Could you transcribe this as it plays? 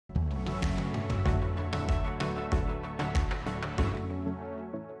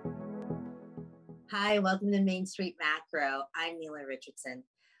Hi, welcome to MainStreet Macro. I'm Neela Richardson.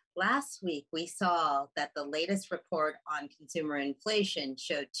 Last week, we saw that the latest report on consumer inflation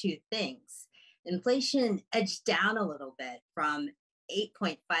showed two things. Inflation edged down a little bit from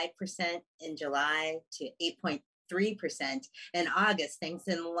 8.5% in July to 8.3% in August, thanks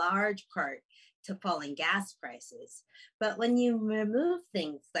in large part to falling gas prices. But when you remove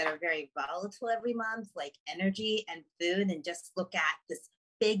things that are very volatile every month, like energy and food, and just look at this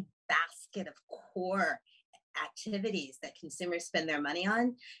big basket of core activities that consumers spend their money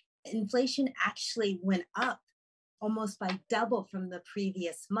on, inflation actually went up almost by double from the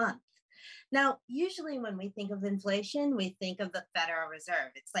previous month. Now, usually when we think of inflation, we think of the Federal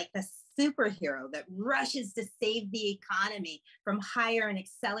Reserve. It's like the superhero that rushes to save the economy from higher and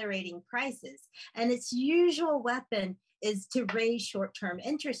accelerating prices. And its usual weapon is to raise short term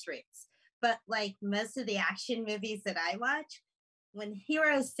interest rates. But like most of the action movies that I watch, when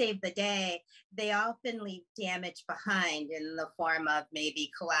heroes save the day, they often leave damage behind in the form of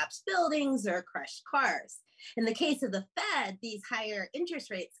maybe collapsed buildings or crushed cars. In the case of the Fed, these higher interest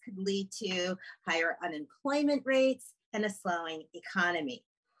rates could lead to higher unemployment rates and a slowing economy.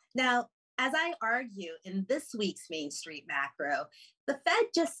 Now, as I argue in this week's MainStreet Macro, the Fed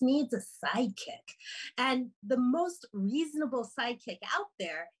just needs a sidekick. And the most reasonable sidekick out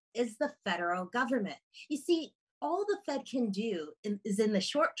there is the federal government. You see, all the Fed can do is in the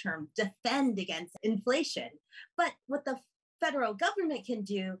short term defend against inflation. But what the federal government can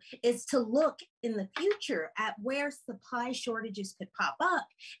do is to look in the future at where supply shortages could pop up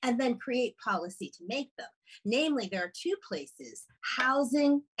and then create policy to make them. Namely, there are two places,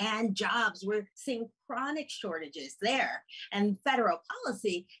 housing and jobs. We're seeing chronic shortages there, and federal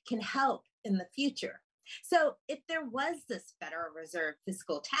policy can help in the future. So if there was this Federal Reserve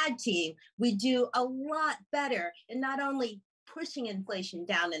fiscal tag team, we do a lot better in not only pushing inflation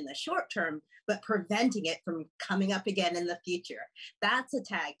down in the short term, but preventing it from coming up again in the future. That's a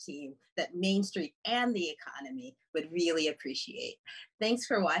tag team that Main Street and the economy would really appreciate. Thanks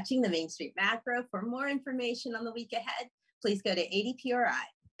for watching the Main Street Macro. For more information on the week ahead, please go to adpri.org.